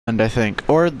I think,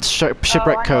 or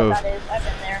Shipwreck Cove. That is. I've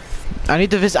been there. I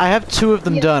need to visit. I have 2 of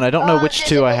them done. I don't know which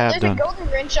 2 I have done. There's a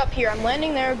golden wrench up here. I'm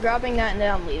landing there, grabbing that, and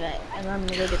then I'm leaving. And I'm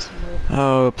gonna go get some loot.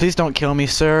 Oh, please don't kill me,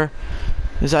 sir.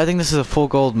 I think this is a full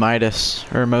gold Midas,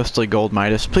 or mostly gold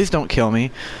Midas. Please don't kill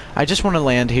me. I just want to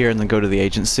land here and then go to the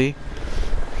agency.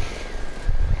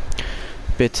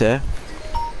 Bitte.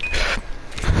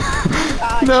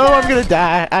 No, I'm gonna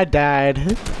die. I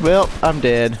died. Well, I'm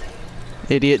dead.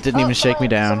 Idiot didn't even shake me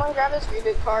down. Someone grab his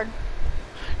reboot card.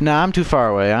 Nah, I'm too far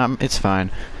away. It's fine.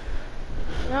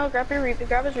 No, grab his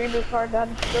reboot card, Dad.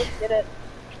 Go get it.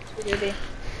 It's your duty.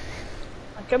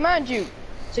 I command you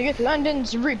to get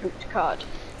London's reboot card.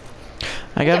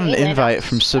 I got an invite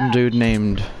from some dude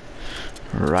named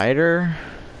Ryder.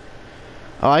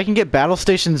 Oh, I can get Battle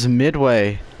Stations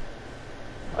Midway.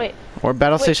 Wait. Or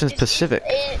Battle Stations Pacific.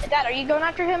 Dad, are you going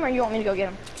after him, or you want me to go get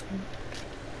him?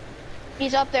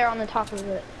 He's up there on the top of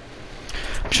it.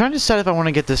 I'm trying to decide if I want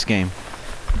to get this game.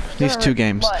 These 2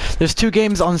 games. What? There's 2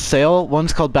 games on sale.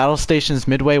 One's called Battle Stations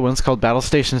Midway. One's called Battle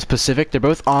Stations Pacific. They're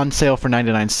both on sale for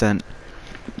 99 cents.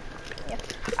 Yeah.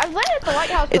 I've landed at the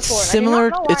lighthouse It's before.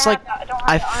 similar. It's like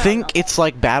I think it's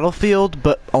like Battlefield,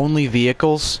 but only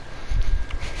vehicles.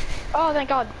 Oh, thank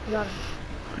God. You got him.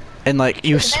 And like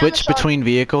you switch between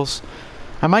vehicles.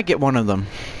 I might get one of them.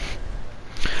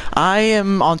 I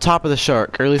am on top of the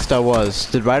shark, or at least I was.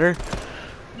 Did Ryder?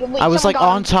 I was like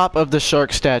on top of the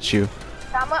shark statue.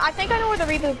 I think I know where the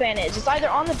reboot van is. It's either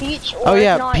on the beach or oh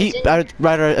yeah, not,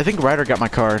 Ryder. I think Ryder got my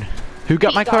card. Who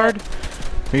got my card?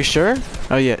 Are you sure?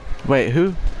 Oh yeah. Wait,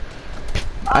 who?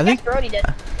 I think Brody did.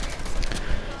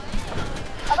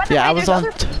 Yeah, I was on.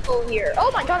 Here. Oh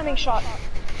my God, I'm being shot.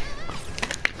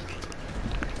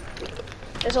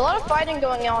 There's a lot of fighting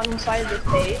going on inside of this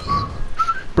base.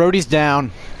 Brody's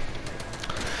down.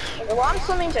 Okay, well, I'm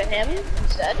swimming to him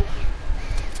instead.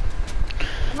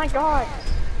 Oh my God.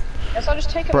 Guess I'll just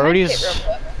take a med kit real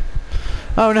quick.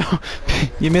 Oh no,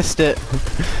 you missed it.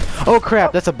 Oh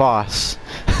crap, that's a boss.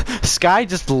 Sky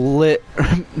just lit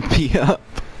me up.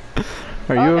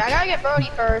 Are you okay? I gotta get Brody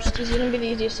first. He's gonna be the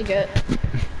easiest to get.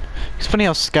 It's funny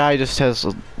how Sky just has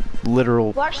a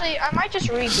literal. Well, actually, I might just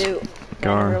redo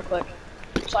real quick,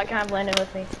 so I can have Landon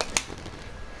with me.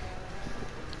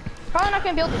 Probably not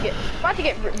gonna be able to get. I'm about to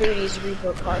get Booty's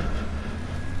reboot card.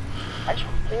 I just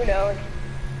want Pluto.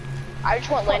 I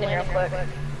just want Landon real quick. I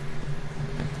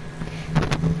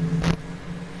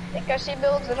think I see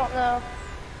builds. I don't know.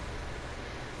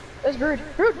 That's rude.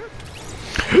 Rude.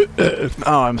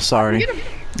 Oh, I'm sorry.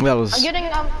 That was.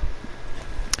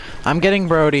 I'm getting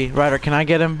Brody. Ryder, can I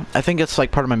get him? I think it's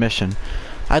like part of my mission.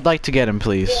 I'd like to get him,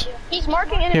 please. Yeah. He's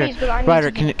marking enemies, but I need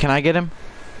Ryder, to can I get him,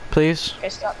 please? Okay,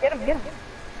 stop. Get him. Get him.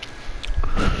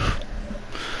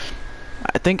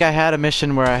 I think I had a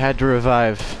mission where I had to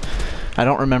revive. I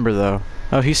don't remember though.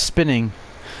 Oh, he's spinning.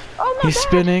 Oh, he's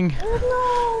spinning.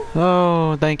 Oh, no.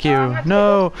 Oh, thank you.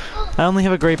 No, I only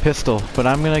have a gray pistol, but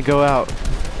I'm gonna go out.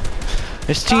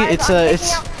 It's I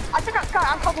forgot. I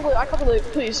caught the loot.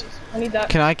 Please, I need that.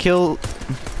 Can I kill?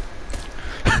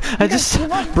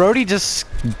 Brody just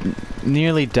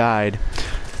nearly died.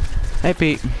 Hey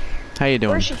Pete, how you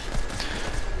doing? Where is she?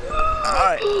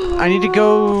 I need to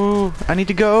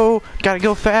go. Gotta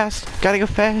go fast.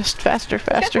 Faster.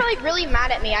 This guy's like really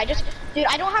mad at me. Dude,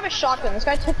 I don't have a shotgun. This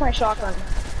guy took my shotgun.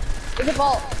 There's a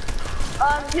vault.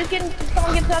 Someone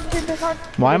get that to the card.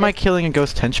 Why am I killing a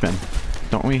ghost henchman?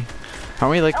 Aren't we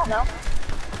like? I don't know.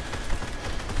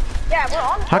 Yeah, we're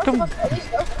on. How come? At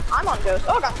least Ghost. I'm on Ghost.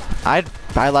 Oh God.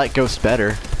 I like Ghost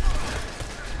better.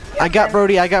 Yeah, I got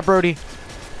Brody. Go get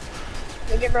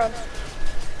Brody.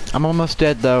 I'm almost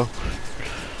dead though.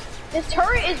 This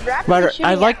turret is rapidly Ryder, shooting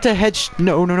I like to hedge.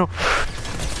 No. All right.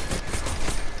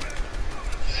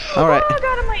 Oh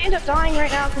God, I might end up dying right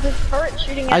now because this turret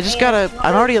shooting at me.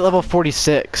 I'm already at level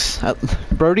 46.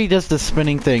 Brody does the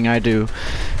spinning thing I do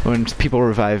when people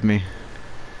revive me.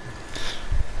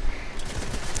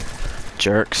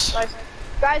 Jerks.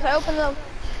 Guys, I opened the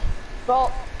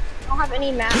vault. I don't have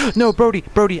any maps. No, Brody,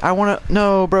 Brody. I wanted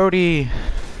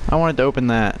to open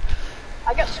that.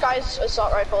 I got Sky's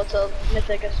assault rifle. It's a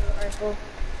mythic assault rifle.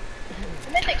 It's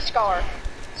a mythic scar,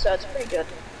 so it's pretty good.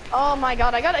 Oh my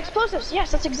God, I got explosives.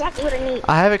 Yes, that's exactly what I need.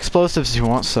 I have explosives if you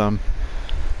want some.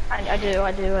 I do.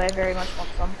 I very much want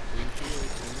some.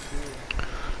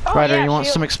 Oh, Ryder, yeah, you want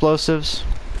some explosives?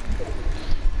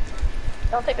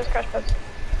 I'll take those crash pads.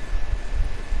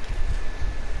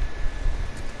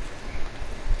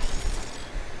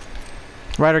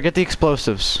 Ryder, get the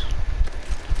explosives.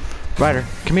 Ryder,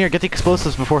 come here, get the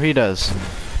explosives before he does.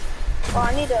 Well,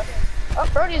 I need to. Oh,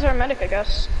 Brody's our medic, I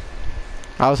guess.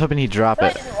 I was hoping he'd drop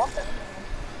it.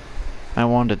 I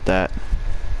wanted that.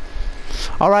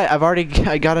 Alright,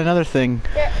 I got another thing.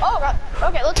 Yeah. Oh god.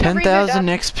 Okay, let's 10,000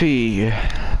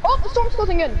 XP. Oh, the storm's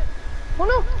closing in. Oh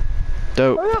no.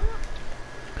 Dope. Hurry up.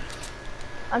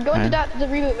 I'm going to the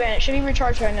reboot van. It should be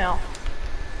recharged right now.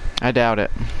 I doubt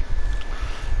it.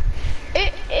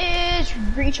 It is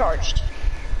recharged.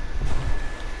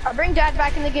 I'll bring Dad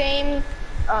back in the game.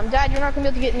 Dad, you're not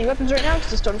gonna be able to get any weapons right now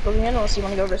because the storm's closing in unless you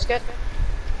want to go risk it.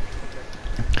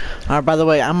 Alright, by the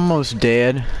way, I'm almost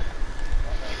dead.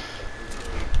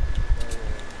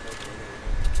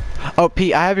 Oh,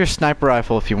 Pete, I have your sniper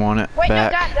rifle if you want it. Wait,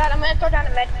 back. no, Dad, I'm gonna throw down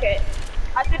a med kit.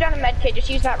 I threw down a med kit. Just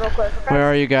use that real quick. Okay? Where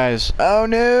are you guys? Oh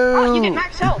no! Oh, you get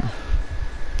max health.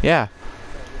 Yeah.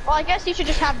 Well, I guess you should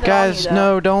just have the. Guys,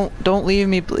 no, don't leave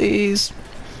me, please.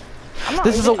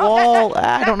 This is a wall.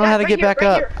 I don't know how to get back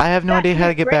up. I have no idea how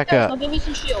to get back up. I'll give you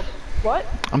some shield. What?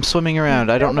 I'm swimming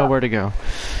around. I don't know where to go.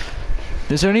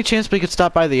 Is there any chance we could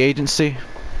stop by the agency?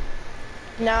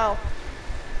 No.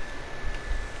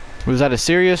 Was that a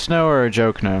serious no or a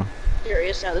joke no?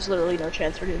 Serious no. There's literally no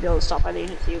chance we're gonna be able to stop by the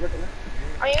agency. We're gonna.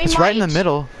 I mean, it's right in the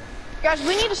middle. Guys,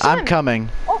 we need to swim. I'm coming.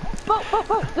 Oh,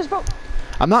 boat. This boat.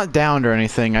 I'm not downed or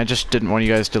anything. I just didn't want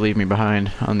you guys to leave me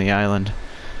behind on the island.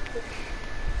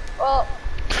 Well.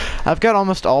 I've got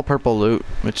almost all purple loot,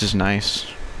 which is nice.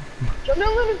 Jump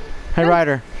down, Hey,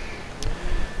 Ryder.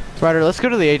 Ryder, let's go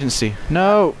to the agency.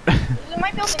 No.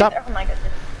 Stop.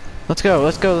 Let's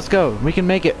go. We can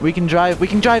make it. We can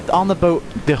drive on the boat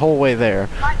the whole way there.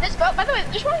 This boat, by the way,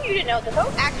 just wanted you to know, the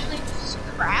boat actually is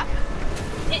crap.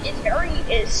 It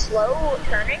is slow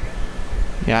turning.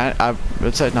 Yeah,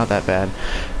 it's not that bad.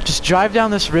 Just drive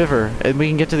down this river and we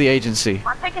can get to the agency.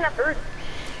 I'm picking up Earth.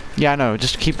 Yeah, I know.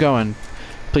 Just keep going.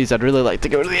 Please, I'd really like to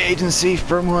go to the agency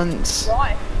for once.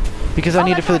 Why? Because I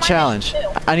need it for the challenge.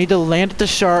 I need to land at the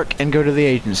shark and go to the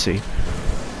agency.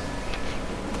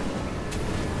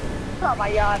 Oh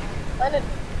my god. Landon.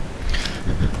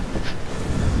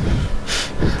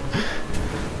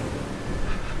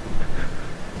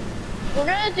 We're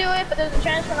gonna do it, but there's a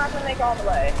chance we're not gonna make it all the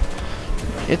way.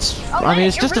 I mean,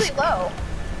 it's just really low.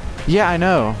 Yeah, I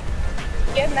know.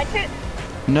 You have medkit?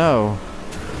 No.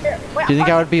 Here, wait, Do you think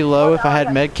I would be low if I had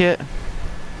medkit?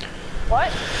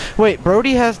 What? Wait,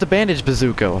 Brody has the bandage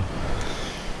bazooka.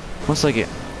 What's like it?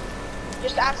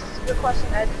 Just ask your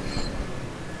question, Ed.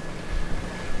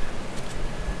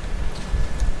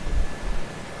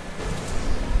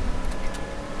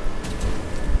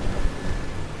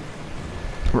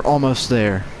 We're almost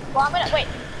there. Well, I'm gonna wait.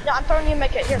 No, I'm throwing you a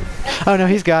medkit here. Oh no,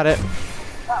 he's got it.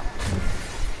 Oh.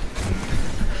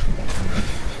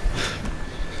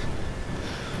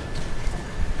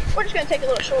 We're just gonna take a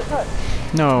little shortcut.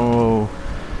 No.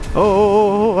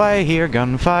 Oh, I hear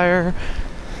gunfire.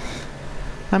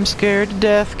 I'm scared to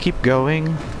death. Keep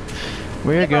going.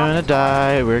 We're gonna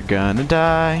die. We're gonna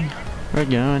die. We're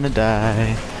gonna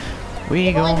die.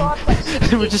 We're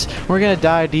gonna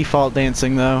die default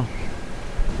dancing though.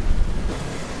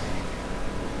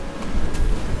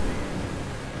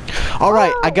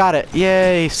 Alright, I got it.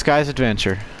 Yay, Sky's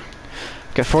Adventure.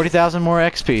 Got 40,000 more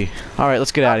XP. Alright,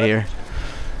 let's get out of here.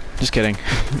 Just kidding.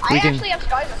 I actually have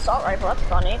Sky's assault rifle, that's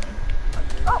funny.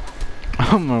 Oh.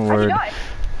 Oh my word.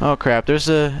 Oh crap, there's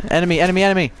a enemy.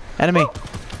 Whoa.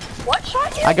 What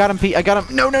shot you? I got him, Pete. I got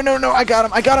him. No, I got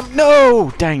him.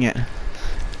 No! Dang it.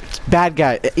 It's bad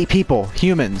guy. People.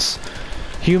 Humans.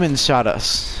 Humans shot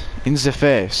us. In the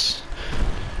face.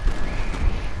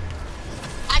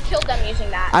 I killed them using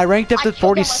that. I ranked up to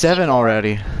 47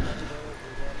 already.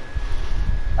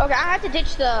 Okay, I have to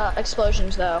ditch the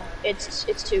explosions though. It's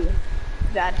too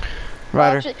bad.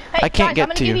 Ryder, hey, I can't guys,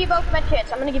 get to you. I'm gonna give you both med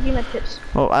kits. I'm gonna give you med kits.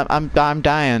 Well, I'm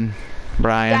dying,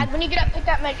 Brian. Dad, when you get up, pick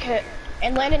that med kit.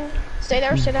 And Landon, stay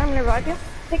there. I'm gonna revive you.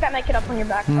 Pick that med kit up on your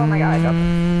back. Oh my god, I dropped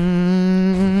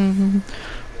it.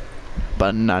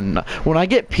 Banana. When I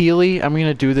get peely, I'm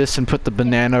gonna do this and put the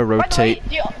banana rotate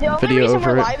the only video reason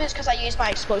over we're it. live is because I used my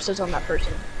explosives on that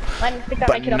person. Landon, pick that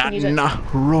med kit up and use it. Banana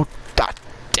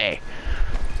rotate.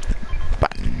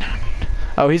 Banana.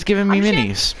 Oh, he's giving me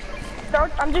minis.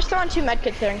 I'm just throwing 2 med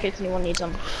kits there in case anyone needs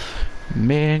them.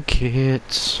 Med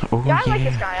kits. Oh yeah, I like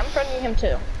this guy. I'm friending him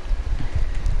too.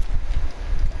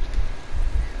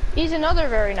 He's another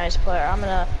very nice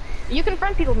player. You can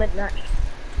friend people mid-match.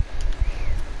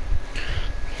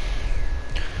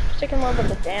 Just taking more of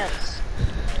a dance.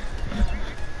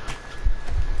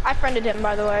 I friended him,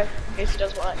 by the way, in case he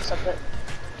does want to accept it.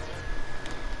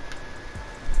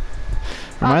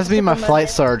 Reminds me of my flight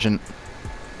sergeant.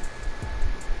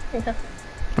 Yeah.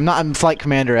 I'm flight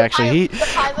commander actually.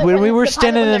 pilot When we were the pilot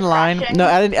standing when in they're line, crashing, no,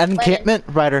 at an encampment,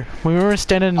 Ryder. When we were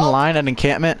standing in line at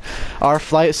encampment, our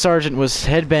flight sergeant was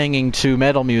headbanging to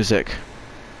metal music.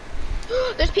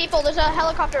 There's people. There's a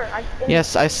helicopter.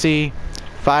 Yes, I see.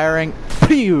 Firing.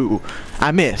 Pew!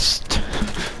 I missed.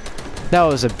 That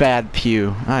was a bad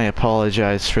pew. I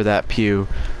apologize for that pew.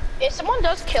 If someone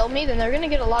does kill me, then they're gonna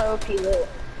get a lot of OP loot.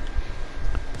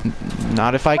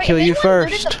 Not if I kill you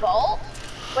first. The vault?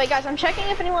 Wait, guys, I'm checking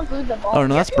if anyone's looted the vault. Oh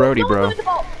no, that's Brody, bro. Guys,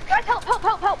 help, help,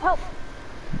 help, help, help.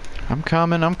 I'm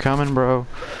coming, bro.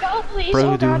 Go, please.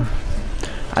 Bro, Oh, God.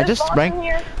 I just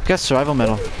got survival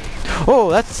medal.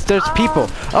 Oh, there's people.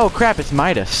 Oh crap, it's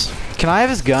Midas. Can I have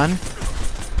his gun?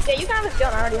 Yeah, you can have his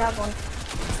gun. I already have one.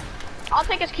 I'll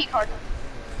take his key card.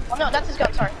 Oh no, that's his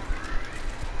gun. Sorry.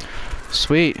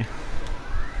 Sweet.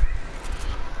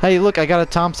 Hey, look, I got a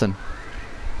Thompson.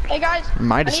 Hey guys.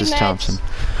 Midas is Thompson.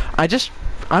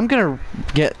 I'm gonna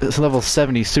get this level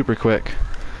 70 super quick.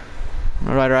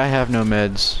 Ryder, I have no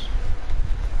meds.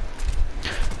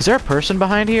 Is there a person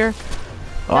behind here?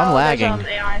 Oh, no, I'm lagging.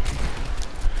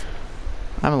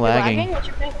 I'm lagging. What's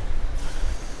your thing?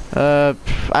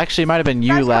 Actually, it might have been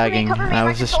you lagging. Cover me.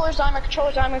 My controller's dying. My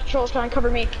controller's trying to cover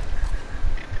me.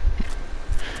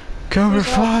 Cover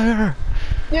fire!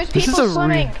 There's people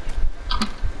swimming.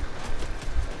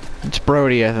 It's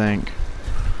Brody, I think.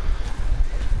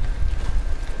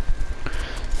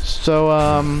 So,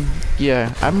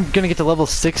 yeah, I'm gonna get to level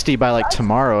 60 by like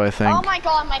tomorrow, I think. Oh my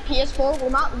god, my PS4 will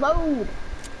not load.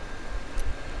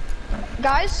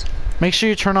 Guys? Make sure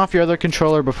you turn off your other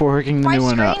controller before hooking the new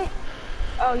one up.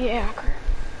 Oh yeah.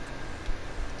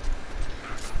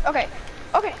 Okay,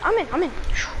 I'm in.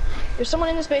 There's someone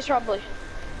in this base probably.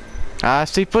 I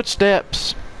see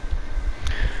footsteps.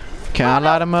 Can I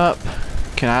light him up?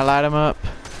 Can I light him up?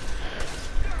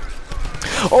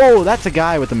 Oh, that's a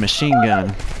guy with a machine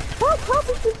gun.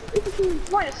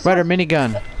 Ryder,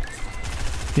 minigun.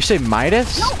 You say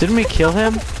Midas? No. Didn't we kill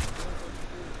him?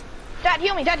 Dad,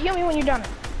 heal me when you're done.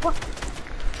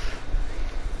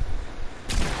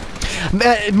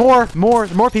 More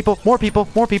people. Oh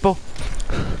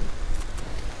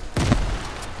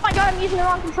my god, I'm using the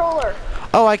wrong controller.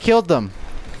 Oh, I killed them.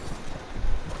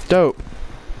 Dope.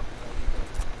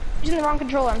 Using the wrong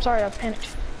controller, I'm sorry, I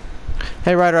panicked.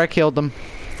 Hey Ryder, I killed them.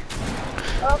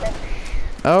 Okay.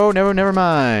 Oh, never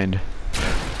mind.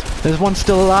 There's one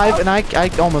still alive, and I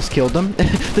almost killed them.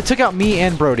 They took out me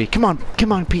and Brody. Come on,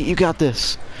 Pete, you got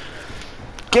this.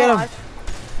 Get him.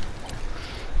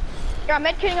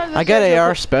 I got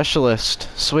AR specialist.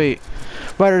 Sweet.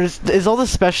 Ryder, is all the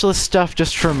specialist stuff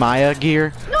just for Maya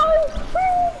gear? No.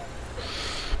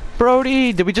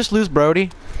 Brody, did we just lose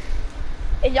Brody?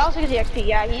 It also gives the XP.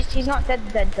 Yeah, he's not dead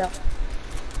though.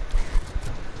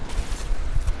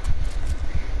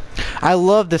 I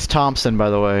love this Thompson, by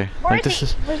the way. Where's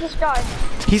this guy?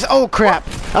 He's oh crap!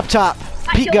 Up top.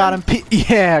 Pete got him.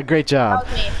 Yeah, great job.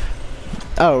 That was me.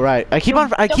 Oh right. I keep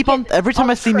on. Every time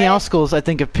I see Meowskulls, I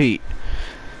think of Pete.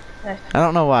 Nice. I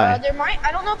don't know why.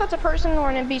 I don't know if that's a person or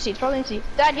an NPC. It's probably an NPC.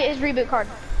 Dad, get his reboot card.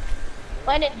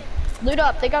 Landon, loot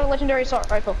up. They got a legendary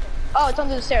assault rifle. Oh, it's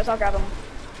under the stairs. I'll grab him.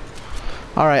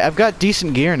 All right, I've got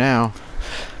decent gear now.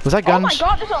 Was that guns? Oh my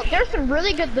god, there's some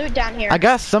really good loot down here. I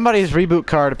got somebody's reboot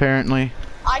card apparently.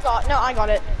 I got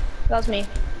it. That was me.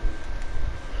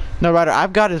 No, Ryder,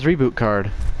 I've got his reboot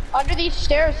card. Under these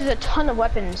stairs is a ton of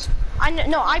weapons.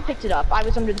 I picked it up. I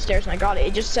was under the stairs and I got it.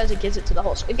 It just says it gives it to the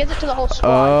whole. It gives it to the whole squad.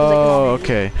 Oh,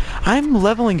 okay. I'm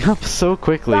leveling up so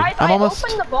quickly. Guys, I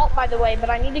opened the vault by the way, but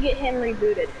I need to get him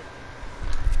rebooted.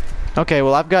 Okay,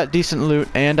 well I've got decent loot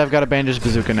and I've got a bandage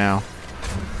bazooka now.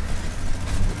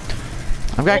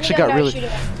 I've actually got really.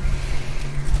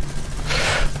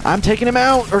 I'm taking him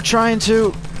out or trying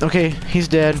to. Okay, he's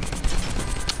dead.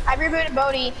 I rebooted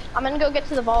Bodhi. I'm gonna go get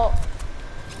to the vault.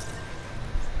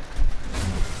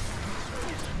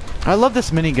 I love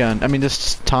this minigun. I mean,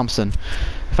 this Thompson.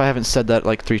 If I haven't said that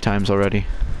like 3 times already.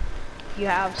 You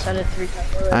have said it 3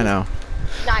 times already. I know.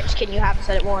 Nah, just kidding. You haven't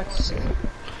said it once.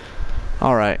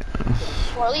 Alright.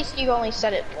 Well, at least you only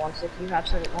said it once if you have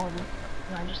said it once.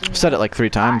 Said it like 3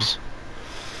 times.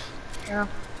 Yeah.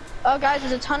 Oh, guys,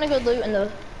 there's a ton of good loot in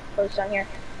the place down here.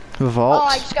 The vault?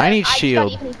 Oh, I need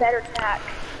shield. Even better attack.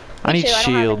 I need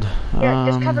shield. Here,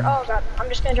 just cover. Oh god, I'm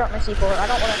just gonna drop my C4. I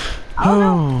don't wanna.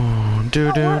 Oh,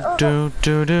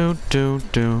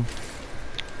 do.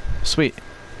 Sweet.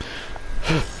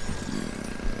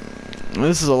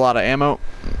 This is a lot of ammo.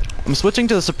 I'm switching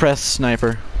to the suppressed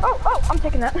sniper. Oh, I'm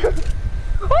taking that.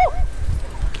 Oh!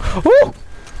 Oh!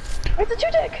 It's a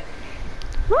 2-tick.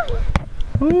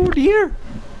 Oh dear.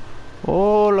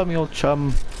 Oh, let me old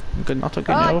chum. Not a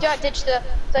good Oh, I elf. gotta ditch the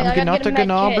thing. I gotta Not get a a med kit.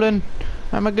 goblin.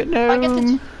 I'm a good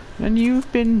gnome. And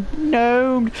you've been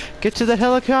gnomed. Get to the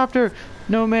helicopter.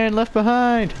 No man left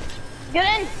behind. Get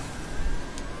in.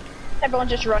 Everyone's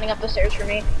just running up the stairs for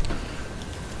me.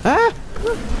 Ah!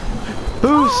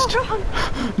 Boost!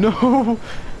 Oh, No!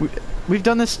 We've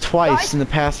done this twice Guys? in the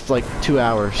past, like, 2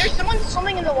 hours. there's someone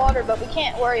swimming in the water, but we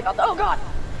can't worry about that. Oh god!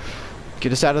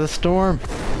 Get us out of the storm.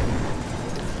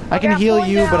 I Okay, can I'm heal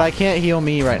pulling you, down. but I can't heal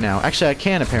me right now. Actually, I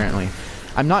can, apparently.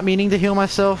 I'm not meaning to heal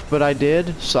myself, but I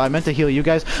did, so I meant to heal you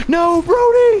guys. No,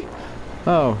 Brody!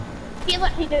 Oh. He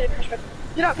did it, Christmas.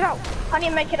 Get out, get out. I need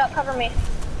to make it up, cover me.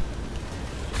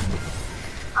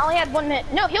 I only had 1 minute.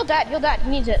 No, he'll dead, he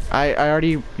needs it. I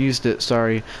already used it,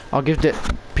 sorry. I'll give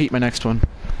Pete my next one.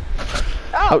 Oh,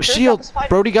 Oh, Bruce got shield! the supply-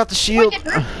 Brody got the shield! Wait,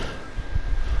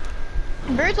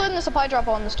 Bruce letting the supply drop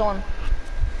on the storm.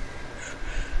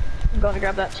 I'm going to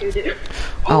grab that too, dude.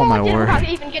 Oh my We're word. not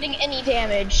even getting any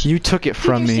damage. You took it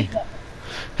from Did you me. see that?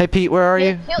 Hey Pete, where are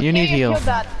you? Heal- You need yeah, heal. healed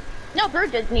that. No,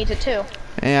 Brood needs it too.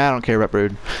 Yeah, I don't care about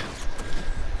Brood.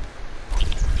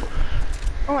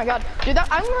 Oh my god, dude,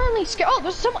 I'm really scared. Oh,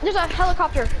 there's a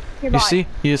helicopter nearby.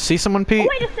 You see someone, Pete? Oh,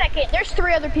 wait a second, there's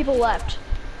 3 other people left.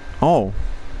 Oh.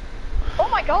 Oh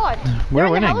my god, We're they're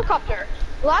in winning. the helicopter.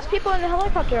 The last people in the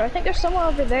helicopter. I think there's someone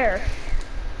over there.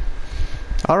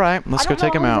 Alright, let's go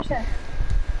take him out.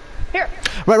 Here.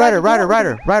 Right, Guys,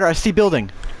 Ryder, I see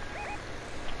building.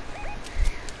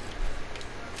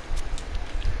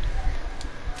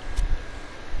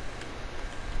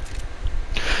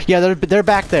 Yeah, they're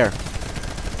back there.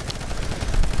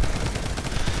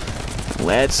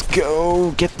 Let's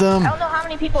go get them. I don't know how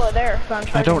many people are there, but I'm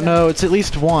trying I don't know. It's at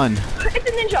least one. It's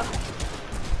a ninja.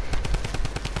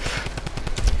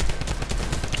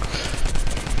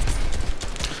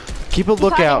 Keep a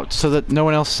lookout so that no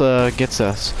one else gets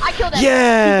us. I killed him.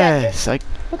 Yes!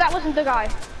 But that wasn't the guy.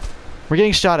 We're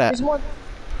getting shot at. There's more.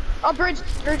 Oh, bridge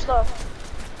low.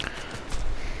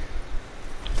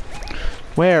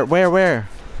 Where?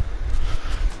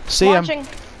 See him. Launching.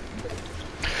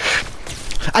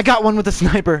 I got one with a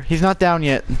sniper. He's not down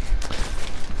yet.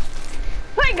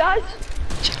 Hey guys.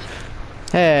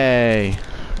 Hey.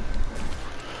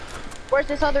 Where's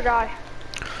this other guy?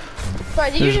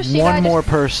 Sorry, did you There's just see one that? more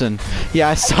person. Yeah,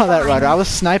 I saw that, Ryder. I was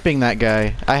sniping that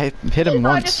guy. I hit him I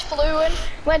once. just flew in.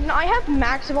 When I have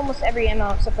max of almost every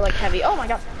ammo except for like heavy. Oh my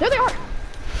god, there they are.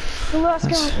 Let's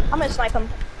go. I'm gonna snipe them.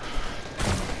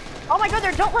 Oh my god,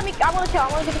 don't let me. I want to kill.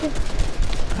 I want to get the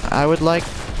kill. I would like.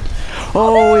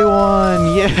 Oh, we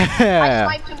won! Yeah.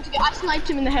 I sniped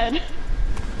him in the head.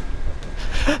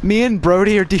 Me and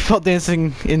Brody are default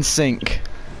dancing in sync.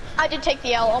 I did take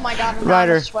the L. Oh my god, I'm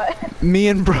Ryder, in sweat. me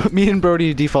and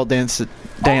Brody default danced Oh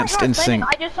my in god, sync.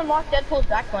 I just unlocked Deadpool's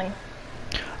backbling.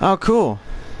 Oh, cool.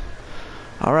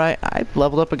 All right, I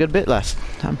leveled up a good bit last.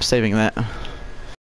 I'm saving that.